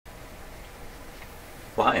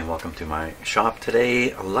Well, hi and welcome to my shop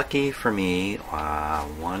today. Lucky for me,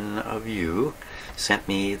 one of you sent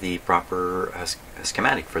me the proper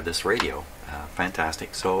schematic for this radio.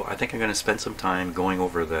 Fantastic. So I think I'm going to spend some time going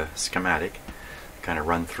over the schematic, kind of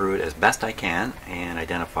run through it as best I can and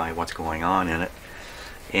identify what's going on in it,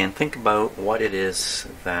 and think about what it is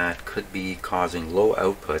that could be causing low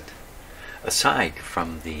output aside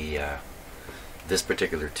from the this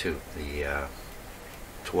particular tube, the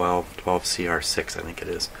 12CR6, I think it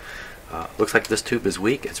is. Looks like this tube is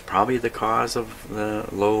weak. It's probably the cause of the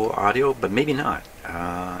low audio, but maybe not.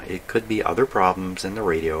 It could be other problems in the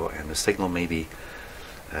radio, and the signal may be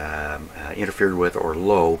interfered with or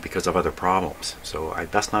low because of other problems. So I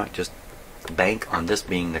best not just bank on this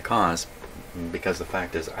being the cause, because the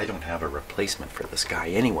fact is I don't have a replacement for this guy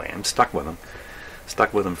anyway. I'm stuck with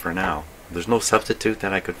him for now. There's no substitute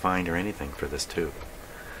that I could find or anything for this tube.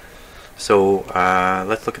 So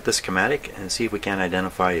let's look at the schematic and see if we can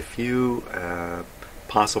identify a few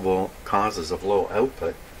possible causes of low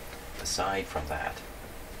output aside from that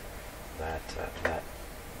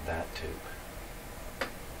tube.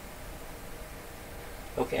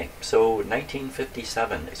 Okay, so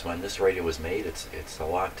 1957 is when this radio was made. It's a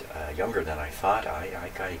lot younger than I thought.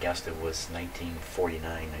 I kind of guessed it was 1949,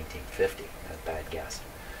 1950. That's a bad guess.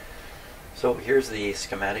 So here's the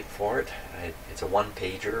schematic for it. It's a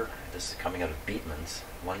one-pager. This is coming out of Beatman's.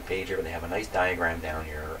 One-pager. They have a nice diagram down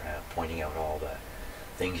here pointing out all the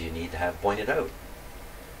things you need to have pointed out.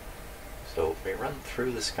 So we run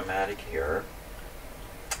through the schematic here,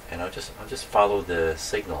 and I'll just follow the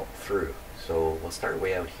signal through. So we'll start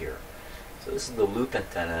way out here. So this is the loop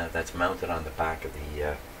antenna that's mounted on the back of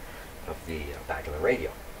the back of the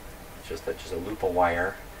radio. It's just a loop of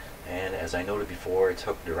wire. And as I noted before, it's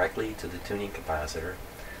hooked directly to the tuning capacitor.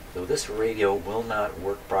 So this radio will not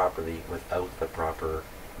work properly without the proper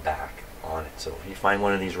back on it. So if you find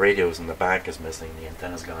one of these radios and the back is missing, the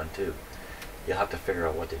antenna's gone too, you'll have to figure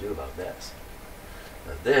out what to do about this.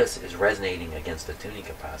 Now this is resonating against the tuning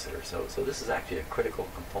capacitor. So this is actually a critical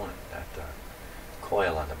component, that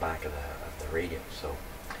coil on the back of the radio. So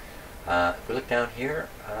if we look down here,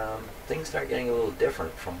 things start getting a little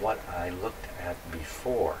different from what I looked at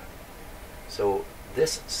before. So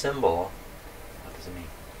this symbol, what does it mean?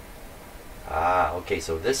 Okay,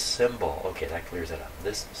 so this symbol, okay, that clears it up.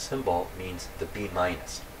 This symbol means the B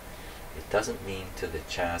minus. It doesn't mean to the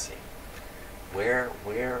chassis. Where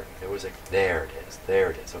there was a, there it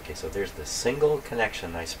is. Okay, so there's the single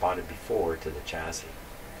connection I spotted before to the chassis.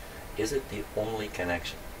 Is it the only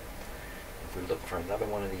connection? If we look for another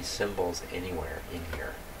one of these symbols anywhere in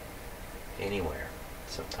here, anywhere,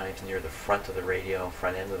 sometimes near the front of the radio,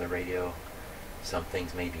 front end of the radio, some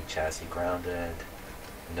things may be chassis grounded.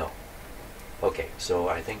 No. Okay, so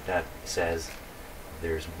I think that says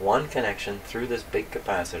there's one connection through this big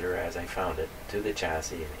capacitor, as I found it, to the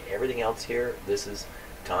chassis, and everything else here, this is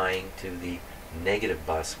tying to the negative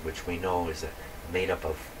bus, which we know is made up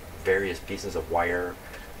of various pieces of wire,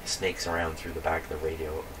 snakes around through the back of the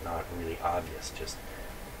radio. Not really obvious, just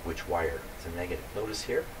which wire is a negative. Notice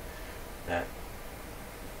here that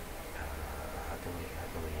how can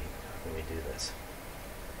we do this?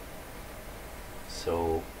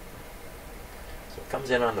 So it comes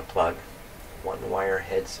in on the plug. One wire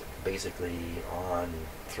heads basically on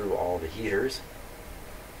through all the heaters.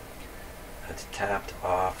 It's tapped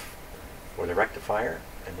off for the rectifier,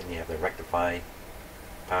 and then you have the rectify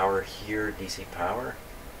power here, DC power.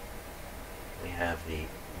 We have the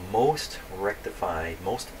most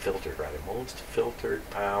filtered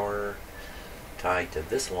power tied to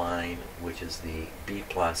this line, which is the B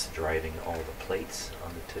plus driving all the plates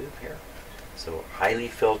on the tube here. So highly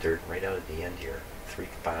filtered right out at the end here, 3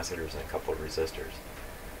 capacitors and a couple of resistors.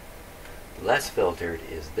 Less filtered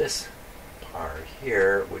is this part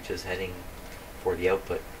here, which is heading for the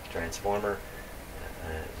output transformer.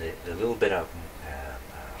 The little bit of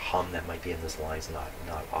hum that might be in this line is not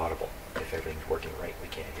audible. If everything's working right, we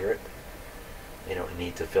can't hear it. They don't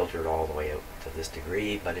need to filter it all the way out to this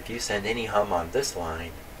degree, but if you send any hum on this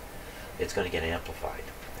line, it's going to get amplified,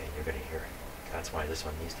 and you're going to hear it. That's why this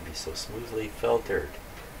one needs to be so smoothly filtered.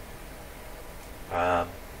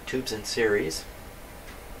 Tubes in series.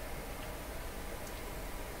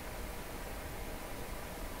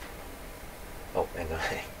 Oh, and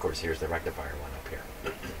of course here's the rectifier one up here.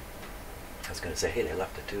 I was going to say, hey, they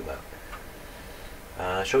left the tube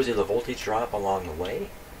out. Shows you the voltage drop along the way.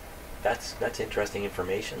 That's interesting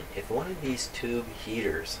information. If one of these tube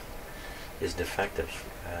heaters is defective,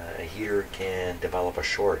 a heater can develop a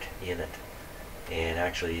short in it and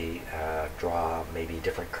actually draw maybe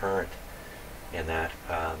different current in that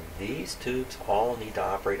these tubes all need to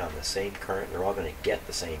operate on the same current. They're all going to get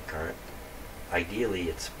the same current. Ideally,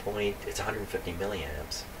 it's 150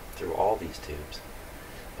 milliamps through all these tubes.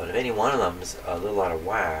 But if any one of them is a little out of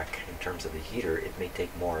whack in terms of the heater, it may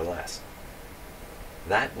take more or less.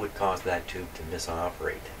 That would cause that tube to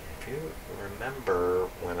misoperate. If you remember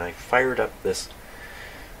when I fired up this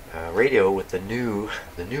radio with the new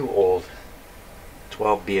old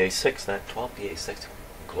 12BA6, that 12BA6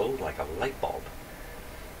 glowed like a light bulb.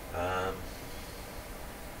 What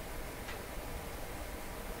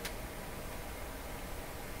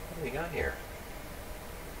do we got here?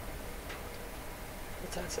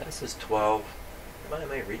 What's that? That says 12.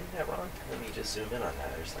 Am I reading that wrong? Let me just zoom in on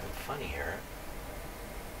that. There's something funny here.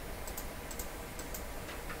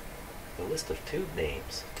 The list of tube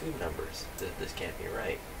names, tube numbers. This can't be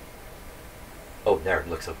right. Oh, there, it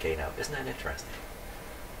looks okay now. Isn't that interesting?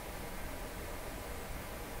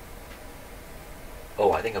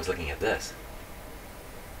 Oh, I think I was looking at this.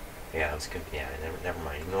 Yeah, I was. Yeah, never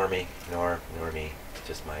mind. Ignore me. Ignore me. It's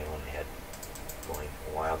just my own head going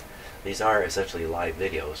wild. These are essentially live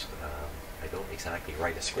videos. I don't exactly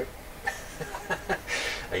write a script.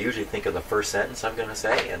 I usually think of the first sentence I'm going to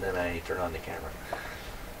say, and then I turn on the camera.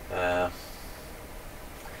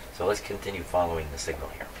 So let's continue following the signal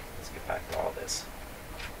here. Let's get back to all this.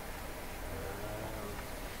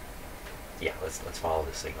 Yeah, let's follow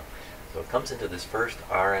the signal. So it comes into this first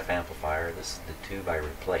RF amplifier. This is the tube I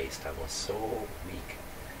replaced. I was so weak.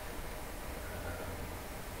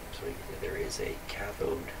 So there is a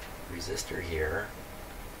cathode resistor here,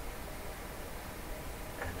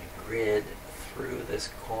 and the grid through this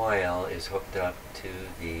coil is hooked up to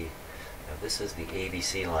the. Now this is the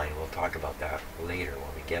ABC line. We'll talk about that later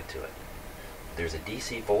when we get to it. There's a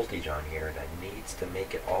DC voltage on here that needs to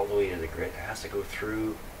make it all the way to the grid. It has to go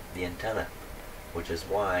through the antenna, which is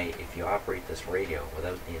why if you operate this radio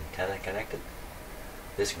without the antenna connected,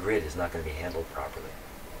 this grid is not going to be handled properly.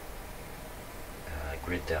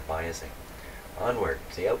 Grid biasing. Onward.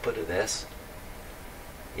 The output of this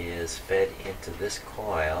is fed into this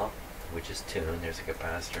coil, which is tuned. There's a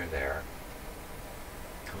capacitor there.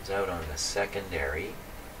 Comes out on the secondary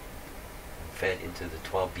and fed into the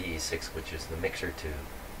 12BE6, which is the mixer tube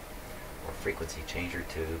or frequency changer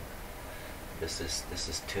tube. This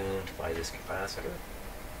is tuned by this capacitor.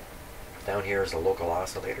 Down here is a local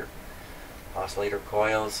oscillator. Oscillator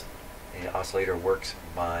coils. The oscillator works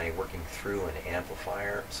by working through an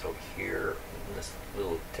amplifier. So here in this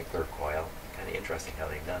little tickler coil, kind of interesting how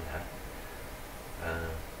they've done that.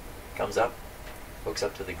 Comes up, hooks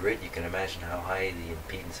up to the grid. You can imagine how high the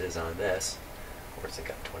impedance is on this. Of course, it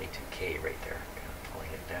got 22K right there, kind of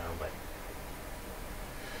pulling it down. But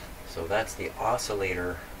so that's the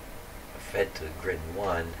oscillator fed to grid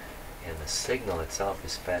 1, and the signal itself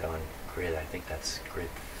is fed on grid. I think that's grid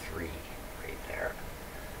 3 right there.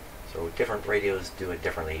 So different radios do it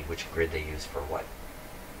differently, which grid they use for what.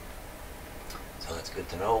 So that's good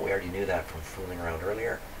to know. We already knew that from fooling around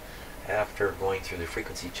earlier. After going through the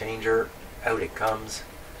frequency changer, out it comes.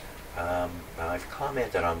 I've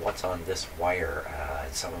commented on what's on this wire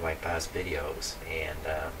in some of my past videos, and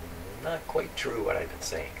not quite true what I've been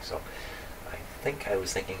saying. So I think I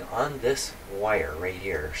was thinking on this wire right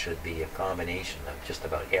here should be a combination of just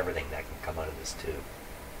about everything that can come out of this tube.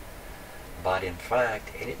 But in fact,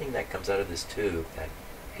 anything that comes out of this tube that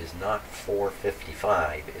is not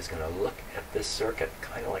 455 is going to look at this circuit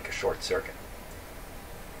kind of like a short circuit.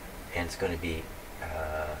 And it's going to be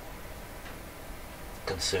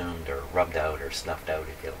consumed or rubbed out or snuffed out,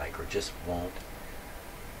 if you like, or just won't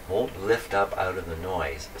lift up out of the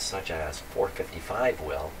noise, such as 455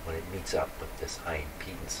 will when it meets up with this high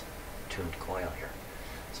impedance tuned coil here.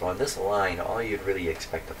 So on this line, all you'd really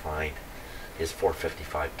expect to find is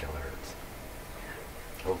 455 kilohertz.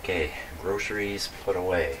 Okay, groceries put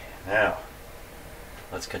away. Now,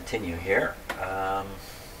 let's continue here.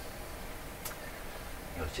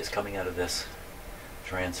 It's just coming out of this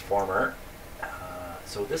transformer.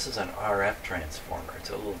 So this is an RF transformer. It's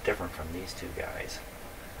a little different from these two guys.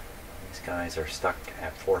 These guys are stuck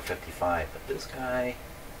at 455, but this guy,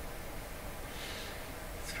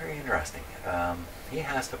 it's very interesting. He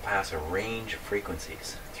has to pass a range of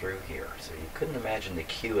frequencies through here, so you couldn't imagine the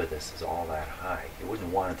Q of this is all that high. You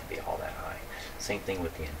wouldn't want it to be all that high. Same thing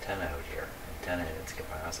with the antenna out here, antenna and its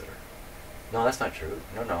capacitor. No, that's not true.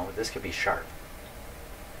 No, this could be sharp.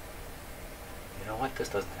 You know what? This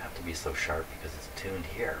doesn't have to be so sharp because it's tuned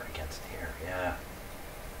here against here. Yeah.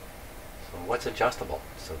 So what's adjustable?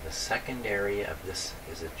 So the secondary of this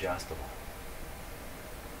is adjustable.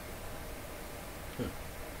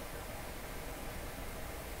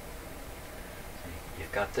 You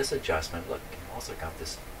you've got this adjustment. Look, you've also got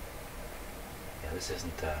this. Yeah, this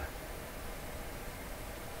isn't.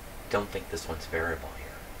 Don't think this one's variable here.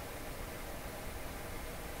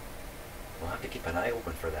 We'll have to keep an eye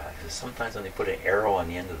open for that, because sometimes when they put an arrow on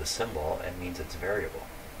the end of the symbol, it means it's variable.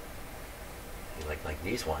 Like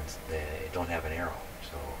these ones, they don't have an arrow.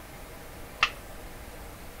 So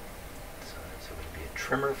it would be a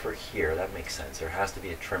trimmer for here. That makes sense. There has to be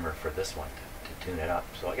a trimmer for this one to tune it up.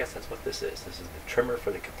 So I guess that's what this is. This is the trimmer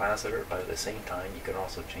for the capacitor, but at the same time, you can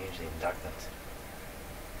also change the inductance.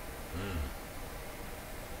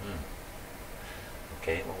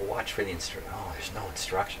 Okay, well, watch for the oh, there's no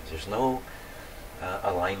instructions. There's no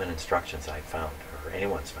alignment instructions I've found, or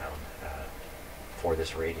anyone's found, for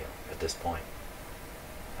this radio at this point.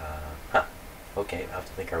 Okay, I'll have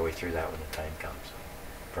to think our way through that when the time comes.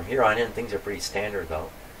 From here on in, things are pretty standard though.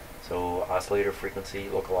 So oscillator frequency,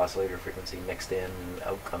 local oscillator frequency mixed in,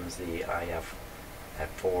 out comes the IF at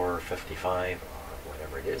 455, or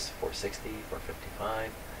whatever it is, 460,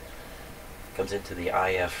 455. Comes into the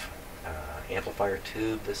IF amplifier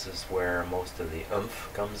tube. This is where most of the oomph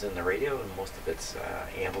comes in the radio, and most of its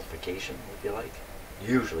amplification, if you like,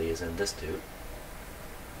 usually is in this tube.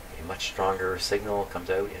 A much stronger signal comes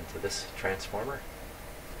out into this transformer.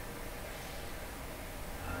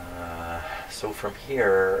 So from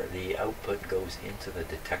here, the output goes into the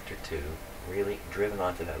detector tube, really driven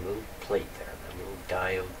onto that little plate there, that little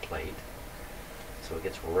diode plate. So it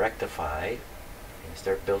gets rectified, and you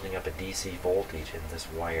start building up a DC voltage in this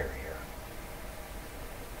wire here.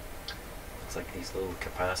 Looks like these little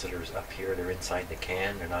capacitors up here, they're inside the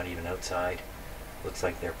can, they're not even outside. Looks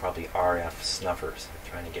like they're probably RF snuffers.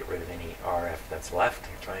 They're trying to get rid of any RF that's left.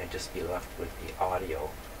 They're trying to just be left with the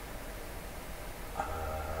audio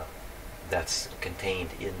that's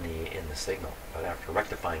contained in the signal. But after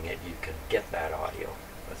rectifying it, you can get that audio.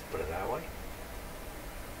 Let's put it that way.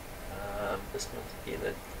 This must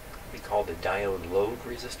be called the diode load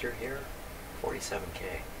resistor here,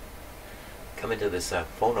 47K. Come into this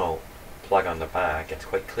phono plug on the back. It's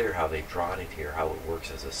quite clear how they've drawn it here, how it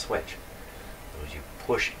works as a switch. So as you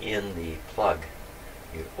push in the plug,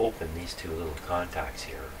 you open these two little contacts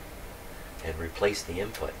here and replace the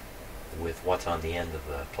input with what's on the end of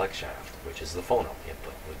the plug shaft, which is the phono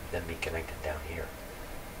input, would then be connected down here.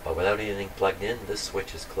 But without anything plugged in, this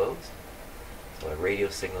switch is closed. So the radio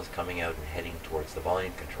signal is coming out and heading towards the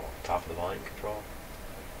volume control. Top of the volume control,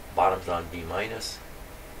 bottom's on B minus.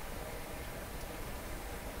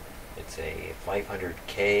 It's a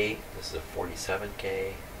 500K, this is a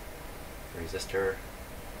 47K resistor.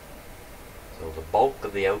 So the bulk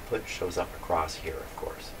of the output shows up across here, of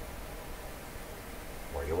course,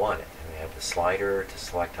 where you want it. And we have the slider to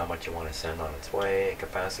select how much you want to send on its way, a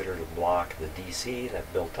capacitor to block the DC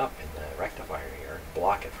that built up in the rectifier here and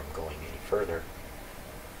block it from going any further.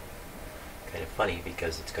 Kind of funny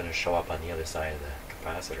because it's going to show up on the other side of the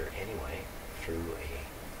capacitor anyway through a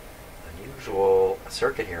unusual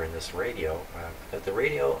circuit here in this radio. But the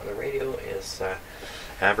radio is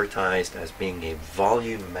advertised as being a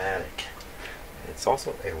volumatic. It's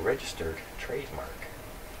also a registered trademark.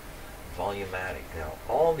 Volumatic. Now,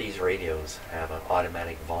 all these radios have an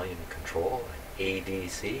automatic volume control, an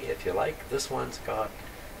ADC, if you like. This one's got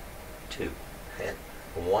two, and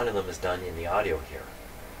one of them is done in the audio here,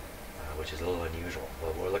 which is a little unusual.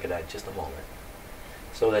 Well, we'll look at that in just a moment.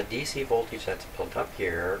 So that DC voltage that's built up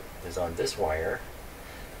here is on this wire.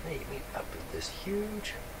 Now you meet up with this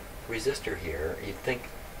huge resistor here. You'd think,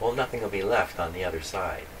 well, nothing will be left on the other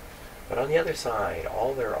side. But on the other side,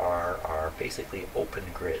 all there are basically open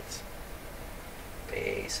grids.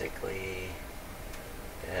 Basically,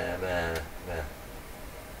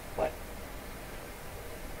 what?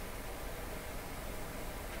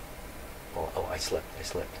 Oh, I slipped.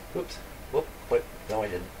 Oops. Whoop. What? No, I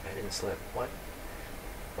didn't. I didn't slip. What?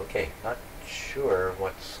 Okay, not sure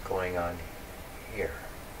what's going on here.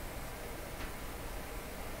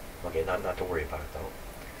 Okay, not to worry about it though.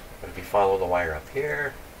 But if you follow the wire up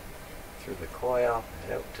here, through the coil,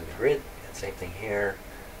 and out to the grid, and same thing here,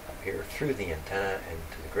 up here through the antenna and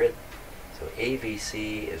to the grid. So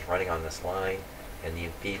AVC is running on this line, and the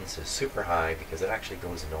impedance is super high because it actually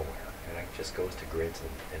goes nowhere. It just goes to grids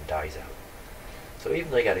and dies out. So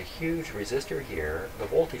even though you got a huge resistor here, the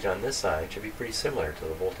voltage on this side should be pretty similar to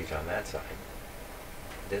the voltage on that side.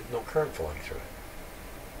 There's no current flowing through it.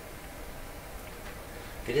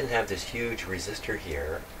 If you didn't have this huge resistor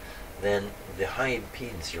here, then the high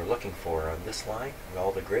impedance you're looking for on this line and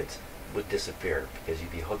all the grids would disappear because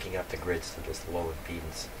you'd be hooking up the grids to this low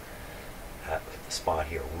impedance at the spot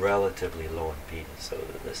here, relatively low impedance. So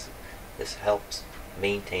this helps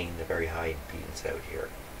maintain the very high impedance out here.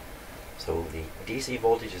 So the DC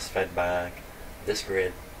voltage is fed back, this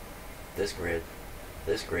grid, this grid,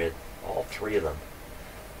 this grid, all three of them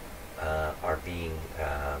are being,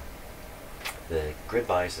 the grid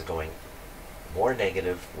bias is going more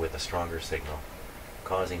negative with a stronger signal,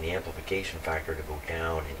 causing the amplification factor to go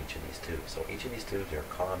down in each of these tubes. So each of these tubes are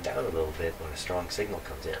calmed down a little bit when a strong signal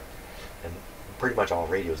comes in. And pretty much all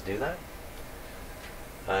radios do that.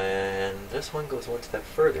 And this one goes one step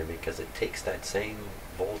further because it takes that same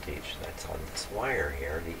voltage that's on this wire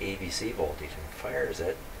here, the ABC voltage, and fires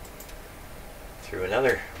it through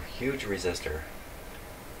another huge resistor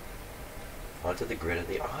onto the grid of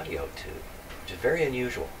the audio tube, which is very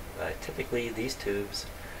unusual. Typically these tubes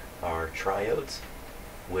are triodes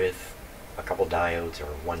with a couple diodes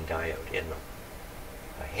or one diode in them.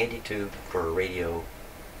 A handy tube for a radio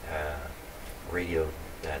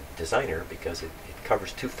designer because it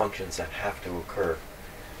covers two functions that have to occur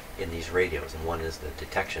in these radios, and one is the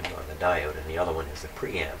detection on the diode and the other one is the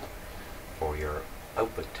preamp for your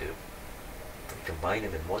output tube. We combine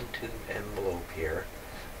them in one tube envelope here,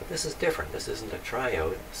 but this is different. This isn't a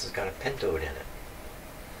triode, this has got a pentode in it.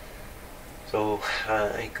 So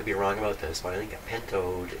I could be wrong about this, but I think a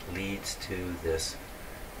pentode leads to this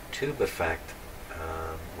tube effect,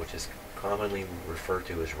 which is commonly referred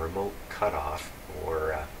to as remote cutoff,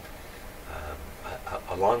 or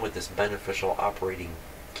along with this beneficial operating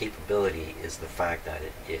capability is the fact that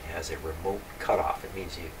it has a remote cutoff. It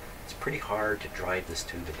means it's pretty hard to drive this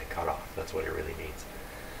tube into cutoff. That's what it really means.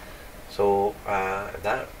 So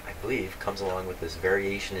that, I believe, comes along with this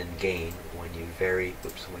variation in gain when you vary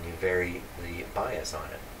the bias on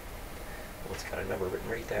it. Well, it's got a number written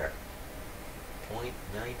right there.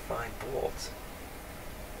 0.95 volts.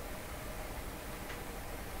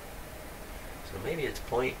 So maybe it's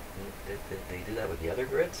point. Did they do that with the other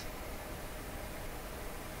grids?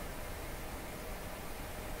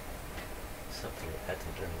 Something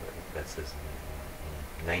that says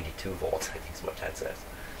 92 volts. I think is what that says.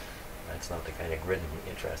 That's not the kind of grid I'm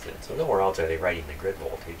interested in. So nowhere else are they writing the grid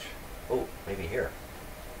voltage. Oh, maybe here.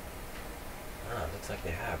 Ah, looks like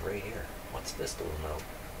they have right here. What's this little note?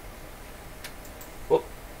 Whoop!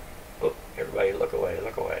 Whoop! Everybody look away,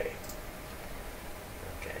 look away.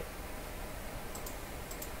 Okay.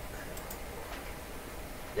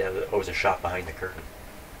 Yeah, there was a shot behind the curtain.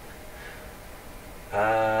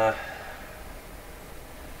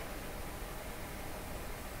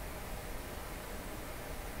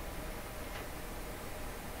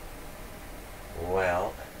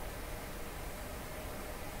 Well,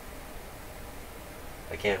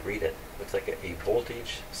 I can't read it. Looks like a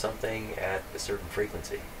voltage something at a certain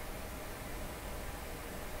frequency.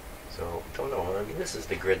 So, don't know. I mean, this is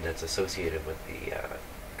the grid that's associated with the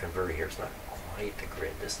converter here. It's not quite the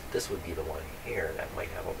grid. This would be the one here that might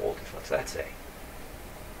have a voltage. What's that say?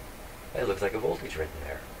 It looks like a voltage written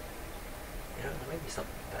there. You know, there might be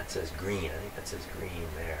something that says green. I think that says green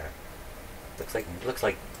there. Looks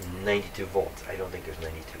like 92 volts. I don't think there's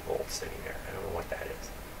 92 volts sitting there. I don't know what that is.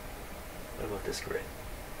 What about this grid?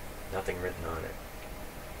 Nothing written on it.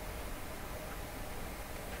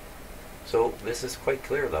 So this is quite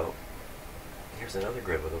clear though. Here's another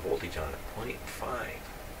grid with a voltage on it. 0.5.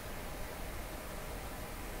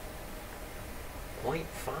 0.5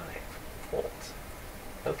 volts.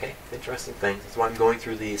 Okay, interesting thing. That's why I'm going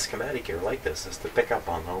through the schematic here like this, is to pick up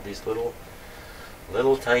on all these little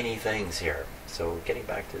tiny things here. So getting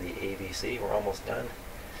back to the ABC, we're almost done.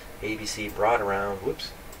 ABC brought around,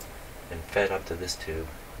 whoops, and fed up to this tube,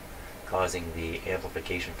 causing the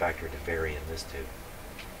amplification factor to vary in this tube.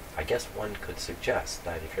 I guess one could suggest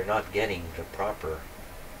that if you're not getting the proper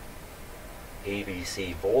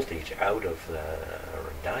ABC voltage out of the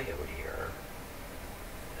diode here,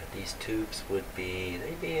 that these tubes would be,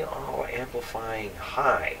 they'd be all amplifying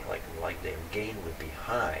high, like their gain would be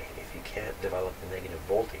high if you can't develop the negative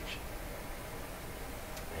voltage.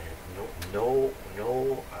 And no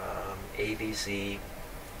ABC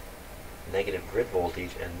negative grid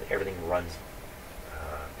voltage, and everything runs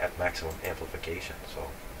at maximum amplification.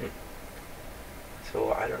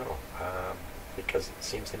 So I don't know, because it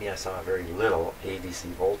seems to me I saw very little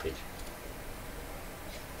ABC voltage.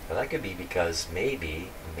 Now that could be because maybe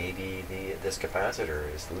this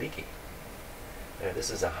capacitor is leaky. This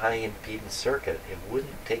is a high impedance circuit. It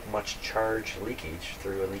wouldn't take much charge leakage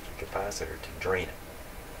through a leaky capacitor to drain it.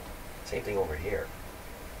 Same thing over here.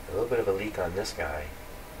 A little bit of a leak on this guy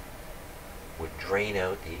would drain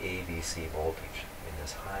out the ABC voltage in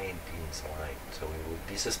this high impedance line. So we would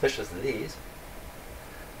be suspicious of these.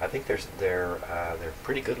 I think they're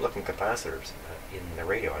pretty good looking capacitors in the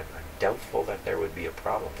radio. I'm doubtful that there would be a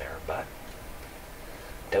problem there, but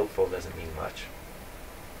doubtful doesn't mean much.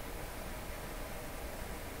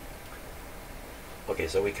 Okay,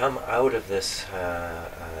 so we come out of this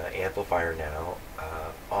amplifier now,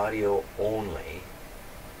 audio only,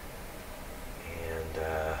 and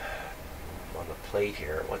on the plate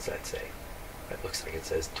here, what's that say? It looks like it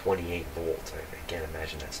says 28 volts. I can't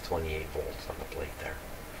imagine that's 28 volts on the plate there.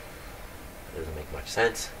 That doesn't make much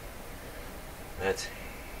sense. That's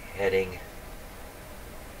heading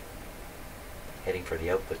for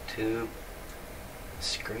the output tube. The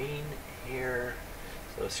screen here.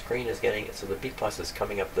 So the screen is getting, so the B plus is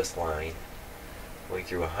coming up this line, going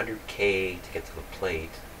through 100K to get to the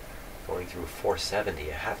plate, going through 470,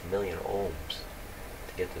 a 500,000 ohms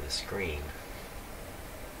to get to the screen.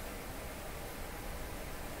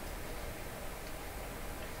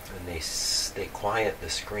 And they quiet the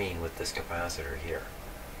screen with this capacitor here.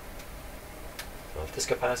 So if this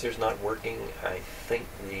capacitor is not working, I think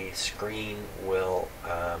the screen will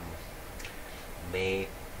may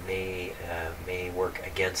work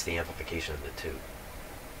against the amplification of the tube.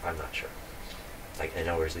 I'm not sure. Like, in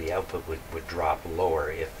other words, the output would drop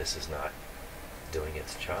lower if this is not doing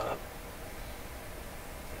its job.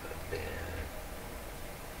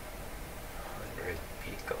 100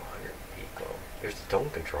 pico, 100 pico. Here's the tone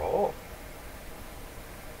control.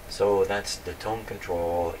 So that's the tone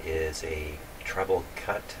control is a treble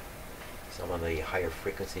cut. Some of the higher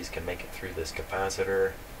frequencies can make it through this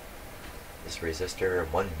capacitor. This resistor,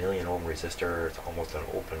 1 million ohm resistor, it's almost an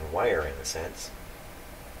open wire in a sense.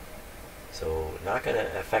 So not going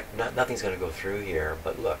to affect, nothing's going to go through here,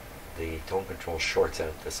 but look, the tone control shorts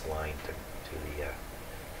out this line to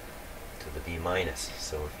the B minus.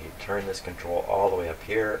 So if you turn this control all the way up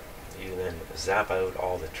here, you then zap out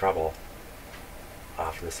all the treble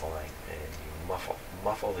off this line, and you muffle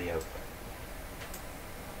the output.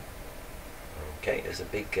 Okay, there's a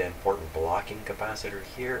big important blocking capacitor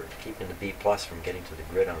here, keeping the B plus from getting to the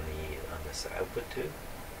grid on this output tube.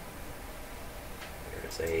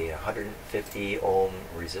 There's a 150 ohm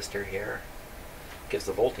resistor here. Gives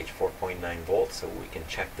the voltage 4.9 volts, so we can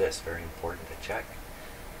check this. Very important to check.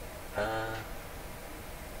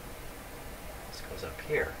 This goes up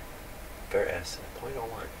here. There's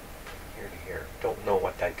 0.01 here to here. Don't know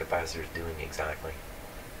what that capacitor is doing exactly.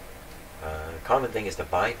 Common thing is to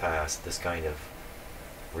bypass this kind of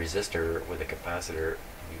resistor with a capacitor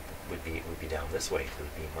would be down this way to the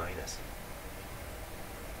B minus.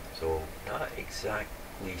 So not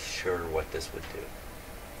exactly sure what this would do.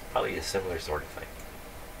 Probably a similar sort of thing.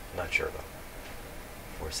 Not sure though.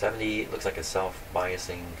 470 looks like a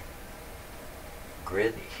self-biasing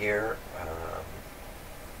grid here.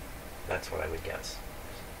 That's what I would guess.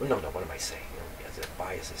 Well, no, what am I saying? It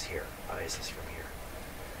biases here. Biases from here.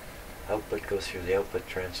 Output goes through the output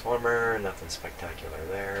transformer. Nothing spectacular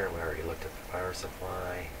there. We already looked at the power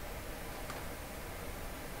supply.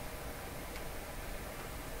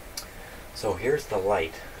 So here's the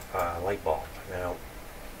light bulb. Now,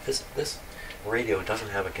 this radio doesn't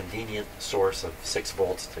have a convenient source of 6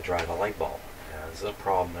 volts to drive a light bulb. This is a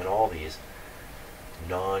problem in all these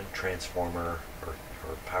non-transformer or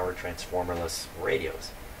power transformerless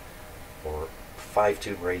radios, or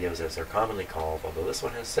 5-tube radios as they're commonly called, although this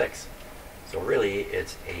one has 6. So really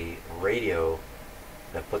it's a radio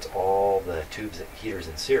that puts all the tubes and heaters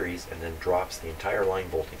in series and then drops the entire line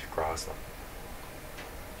voltage across them.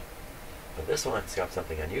 But this one's got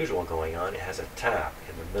something unusual going on. It has a tap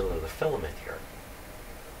in the middle of the filament here.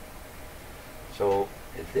 So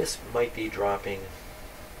this might be dropping,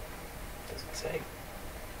 does it say?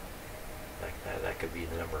 Like that could be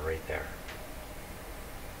the number right there.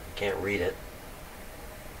 You can't read it.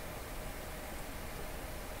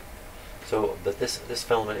 So, but this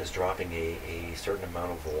filament is dropping a certain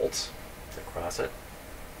amount of volts across it.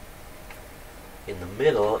 In the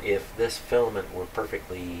middle, if this filament were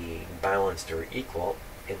perfectly balanced or equal,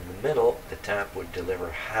 in the middle, the tap would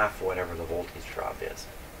deliver half whatever the voltage drop is.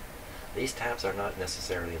 These taps are not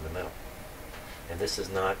necessarily in the middle. And this is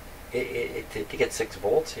not, to get 6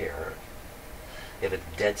 volts here, if it's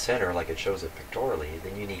dead center like it shows it pictorially,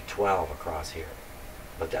 then you need 12 across here.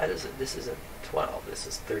 But this isn't 12, this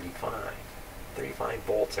is 35. 35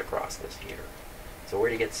 volts across this heater. So where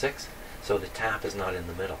do you get 6? So the tap is not in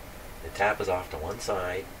the middle. The tap is off to one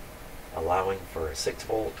side, allowing for a 6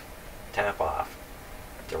 volt tap off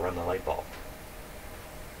to run the light bulb.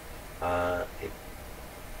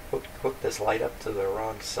 Hook this light up to the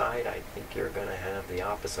wrong side, I think you're going to have the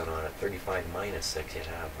opposite on it. 35 minus 6, you'd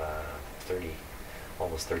have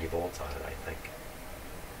almost 30 volts on it, I think.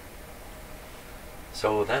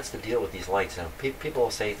 So that's the deal with these lights. Now, people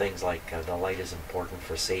say things like the light is important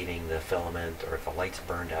for saving the filament, or if the light's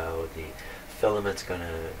burned out, the filament's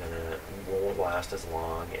won't last as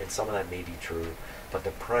long, and some of that may be true. But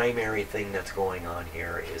the primary thing that's going on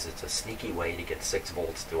here is it's a sneaky way to get 6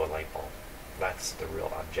 volts to a light bulb. That's the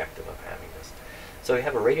real objective of having this. So you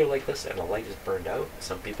have a radio like this and the light is burned out.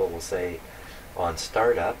 Some people will say on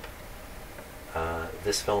startup,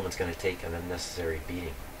 this filament's going to take an unnecessary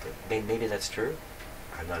beating. Maybe that's true.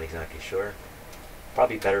 I'm not exactly sure.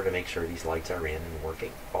 Probably better to make sure these lights are in and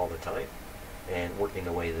working all the time, and working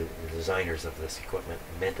the way the designers of this equipment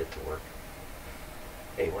meant it to work.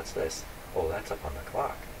 Hey, what's this? Oh, that's up on the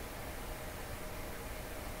clock.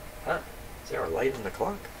 Huh? Is there a light in the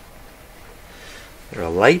clock? There's a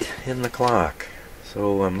light in the clock.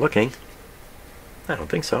 So I'm looking. I don't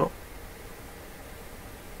think so.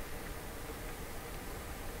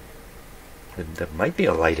 There might be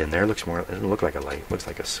a light in there. It doesn't look like a light. It looks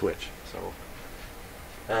like a switch. So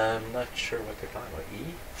I'm not sure what they're talking about.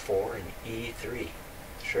 E4 and E3.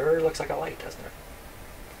 Sure looks like a light, doesn't it?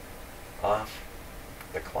 Off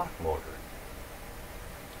the clock motor.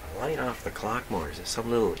 A light off the clock motor. Is it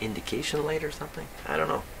some little indication light or something? I don't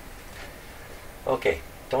know. Okay,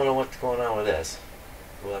 don't know what's going on with this.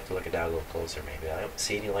 We'll have to look at that a little closer maybe. I don't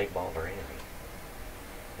see any light bulb or anything.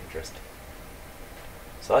 Interesting.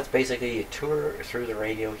 So that's basically a tour through the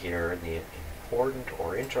radio here. And the important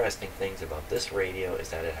or interesting things about this radio is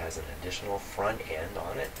that it has an additional front end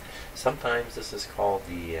on it. Sometimes this is called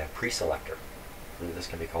the pre-selector. This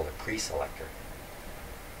can be called a pre-selector.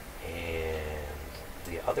 And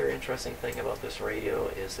the other interesting thing about this radio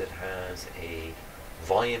is it has a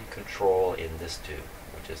volume control in this tube,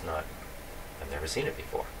 which is not, I've never seen it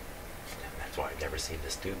before. That's why I've never seen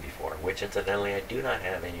this tube before, which incidentally I do not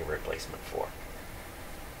have any replacement for.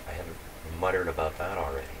 I haven't muttered about that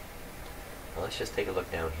already. Now let's just take a look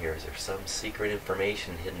down here. Is there some secret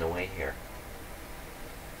information hidden away here?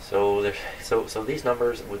 So these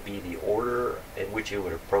numbers would be the order in which you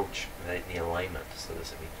would approach the alignment. So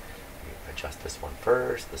this would be, you adjust this one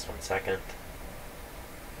first, this one second.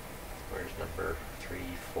 Where's number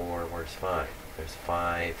 3, 4, where's 5? There's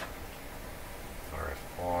 5.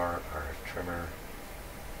 RF4, RF trimmer,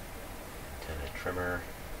 antenna trimmer.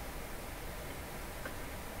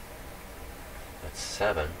 That's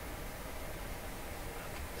 7.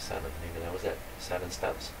 7, maybe that was it. 7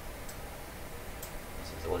 steps.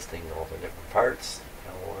 This is listing all the different parts.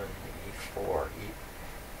 L1, E4,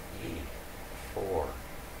 E4,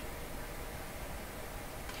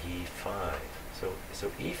 E5. So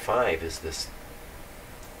E5 is this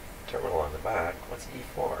terminal on the back. What's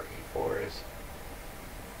E4? E4 is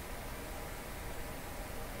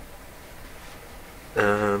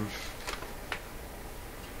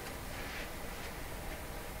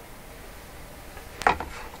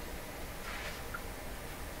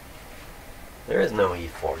there is no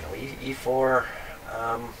E4. No, E4,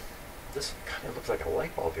 this kind of looks like a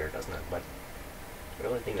light bulb here, doesn't it? But the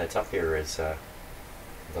only thing that's up here is the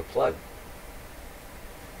plug.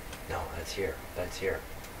 No, that's here. That's here.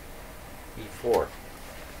 E4.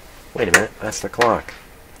 Wait a minute, that's the clock.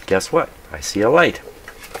 Guess what? I see a light.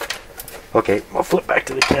 Okay, I'll flip back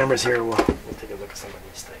to the cameras here. We'll take a look at some of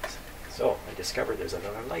these things. So, I discovered there's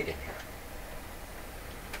another light in here.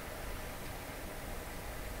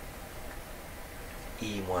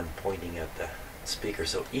 E1 pointing at the speaker.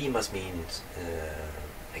 So E must mean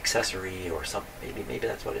accessory or something. Maybe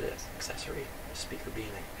that's what it is. Accessory. The speaker being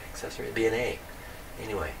an accessory. It'd be an A.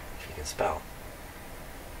 Anyway, if you can spell.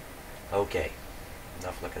 Okay.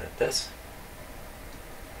 Enough looking at this.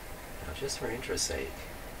 Now, just for interest's sake,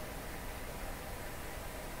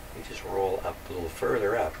 we just roll up a little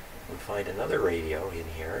further up and find another radio in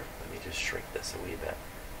here. Let me just shrink this a wee bit.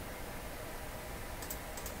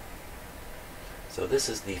 So this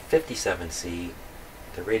is the 57C.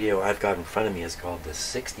 The radio I've got in front of me is called the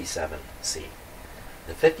 67C.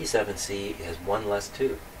 The 57C has one less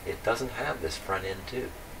tube. It doesn't have this front end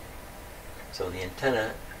tube. So the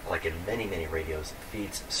antenna, like in many radios,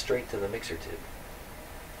 feeds straight to the mixer tube.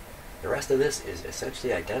 The rest of this is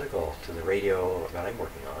essentially identical to the radio that I'm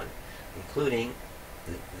working on, including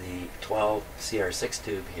the 12 CR6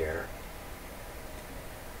 tube here,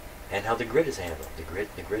 and how the grid is handled. The grid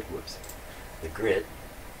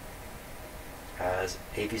has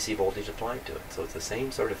APC voltage applied to it, so it's the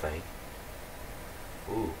same sort of thing.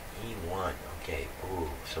 Ooh, E1. Okay. Ooh,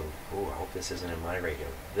 so I hope this isn't in my radio.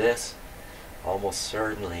 This almost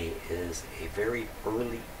certainly is a very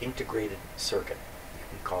early integrated circuit.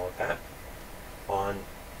 You can call it that.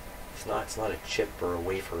 It's not a chip or a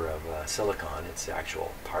wafer of silicon. It's the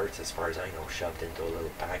actual parts, as far as I know, shoved into a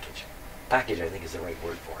little package. Package, I think, is the right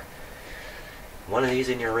word for it. One of these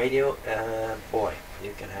in your radio, boy,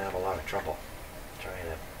 you can have a lot of trouble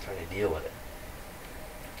trying to deal with it.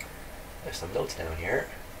 There's some notes down here.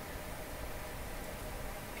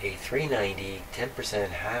 A 390 10%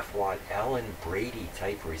 half watt Allen Brady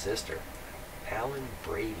type resistor. Allen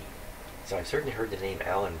Brady. So I've certainly heard the name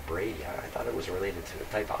Allen Brady. I thought it was related to a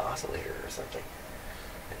type of oscillator or something.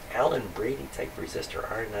 An Allen Brady type resistor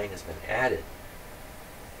R9 has been added.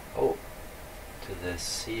 Oh, to the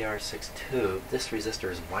CR6 tube. This resistor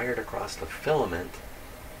is wired across the filament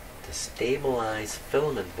to stabilize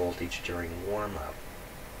filament voltage during warm-up.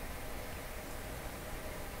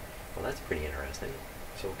 Well, that's pretty interesting.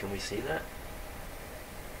 So can we see that?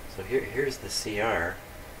 So here's the CR.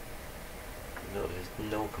 No, there's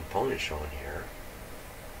no component shown here.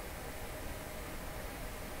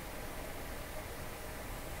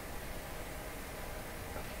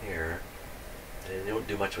 Up here, they don't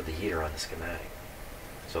do much with the heater on the schematic.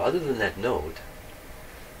 So other than that note,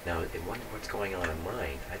 now I wonder what's going on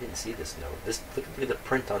mine. I didn't see this note. Look at the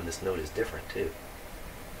print on this note is different too.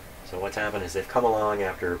 So what's happened is they've come along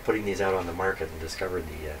after putting these out on the market and discovered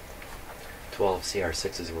the 12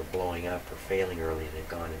 CR6s were blowing up or failing early. They've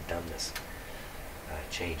gone and done this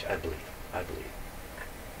change, I believe.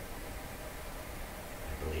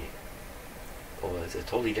 Oh, it's a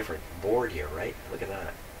totally different board here, right? Look at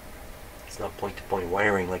that. It's not point-to-point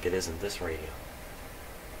wiring like it is in this radio.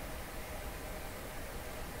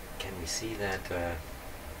 Can we see that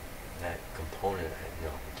that component? No,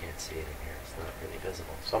 we can't see it in here. It's not really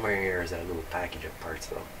visible. Somewhere here is that little package of parts,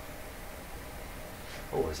 though.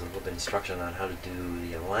 Oh, there's a little bit of instruction on how to do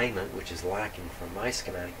the alignment, which is lacking from my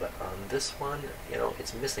schematic, but on this one, you know,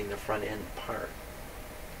 it's missing the front end part.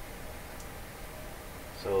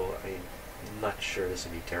 So I'm not sure this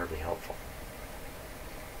would be terribly helpful.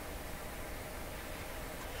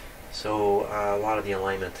 So a lot of the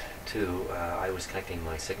alignment too, I was connecting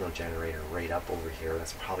my signal generator right up over here.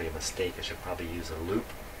 That's probably a mistake. I should probably use a loop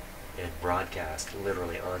and broadcast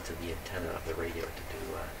literally onto the antenna of the radio to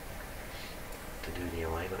do the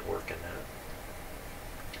alignment work in that.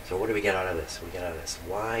 So what do we get out of this? We get out of this.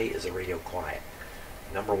 Why is a radio quiet?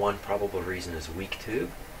 Number one probable reason is weak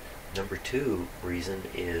tube. Number two reason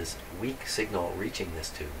is weak signal reaching this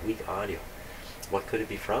tube, weak audio. What could it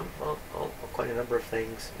be from? Well, quite a number of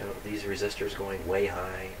things. You know, these resistors going way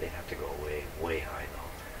high. They have to go way, way high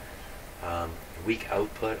though. Weak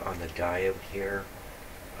output on the diode here.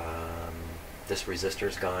 This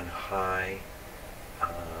resistor's gone high.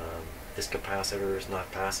 This capacitor is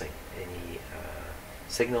not passing any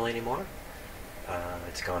signal anymore.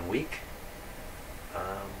 It's gone weak.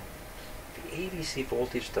 The AVC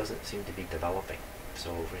voltage doesn't seem to be developing.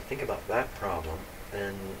 So if we think about that problem,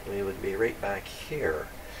 then we would be right back here.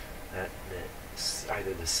 That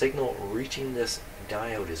either the signal reaching this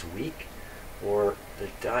diode is weak, or the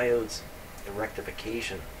diode's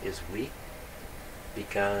rectification is weak.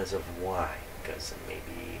 Because of why? Because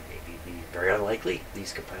maybe very unlikely.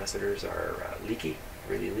 These capacitors are leaky,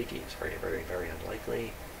 really leaky. It's very, very, very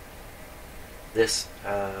unlikely. This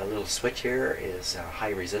little switch here is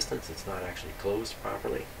high resistance. It's not actually closed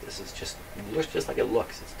properly. This is just, looks just like it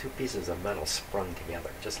looks. It's two pieces of metal sprung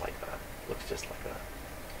together, just like that. Looks just like that.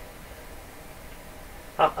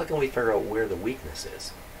 How can we figure out where the weakness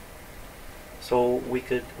is? So we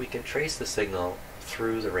can trace the signal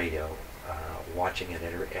through the radio, watching it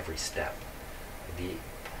at every step. It'd be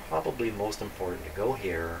probably most important to go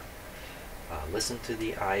here, listen to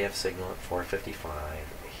the IF signal at 455,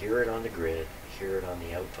 hear it on the grid, hear it on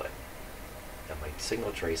the output, and my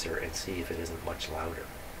signal tracer, and see if it isn't much louder.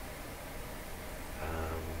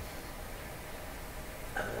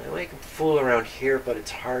 We can fool around here, but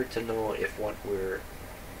it's hard to know if what we're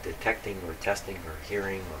detecting or testing or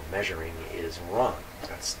hearing or measuring is wrong.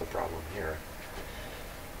 That's the problem here.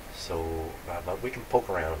 So, but we can poke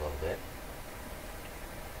around a little bit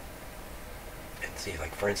and see,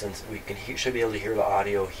 like for instance, we should be able to hear the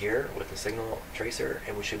audio here with the signal tracer,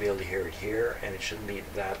 and we should be able to hear it here, and it shouldn't be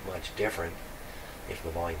that much different if the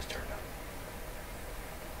volume's turned up.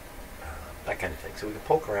 That kind of thing. So we can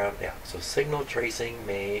poke around. Yeah. So signal tracing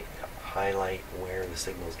may highlight where the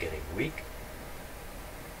signal is getting weak,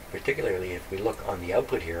 particularly if we look on the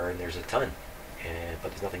output here and there's a ton, but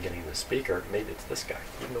there's nothing getting to the speaker. Maybe it's this guy,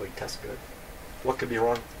 even though he tests good. What could be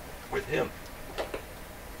wrong with him?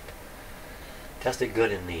 Tested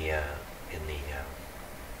good in the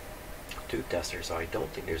tube tester, so I don't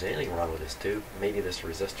think there's anything wrong with this tube. Maybe this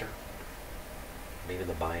resistor. Maybe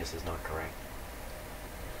the bias is not correct.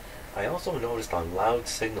 I also noticed on loud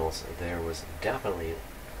signals there was definitely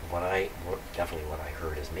what I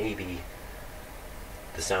heard is maybe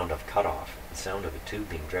the sound of cutoff, the sound of a tube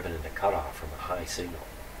being driven into cutoff from a high signal.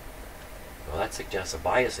 Well, that suggests a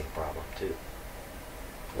biasing problem too.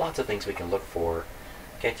 Lots of things we can look for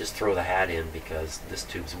Can't just throw the hat in because this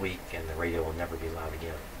tube's weak and the radio will never be loud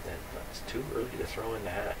again. Then it's too early to throw in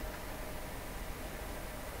the hat.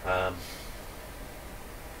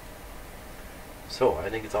 So I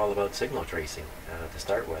think it's all about signal tracing to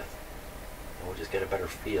start with. And we'll just get a better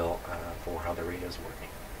feel for how the radio is working.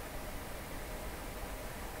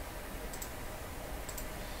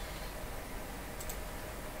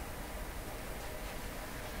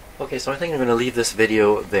 Okay, so I think I'm going to leave this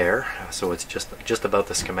video there. So it's just about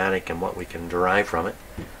the schematic and what we can derive from it.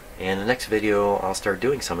 And the next video I'll start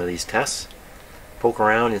doing some of these tests, poke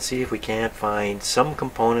around and see if we can't find some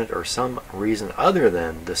component or some reason other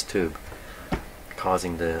than this tube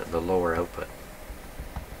causing the lower output.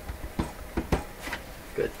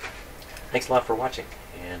 Good. Thanks a lot for watching,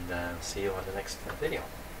 and see you on the next video.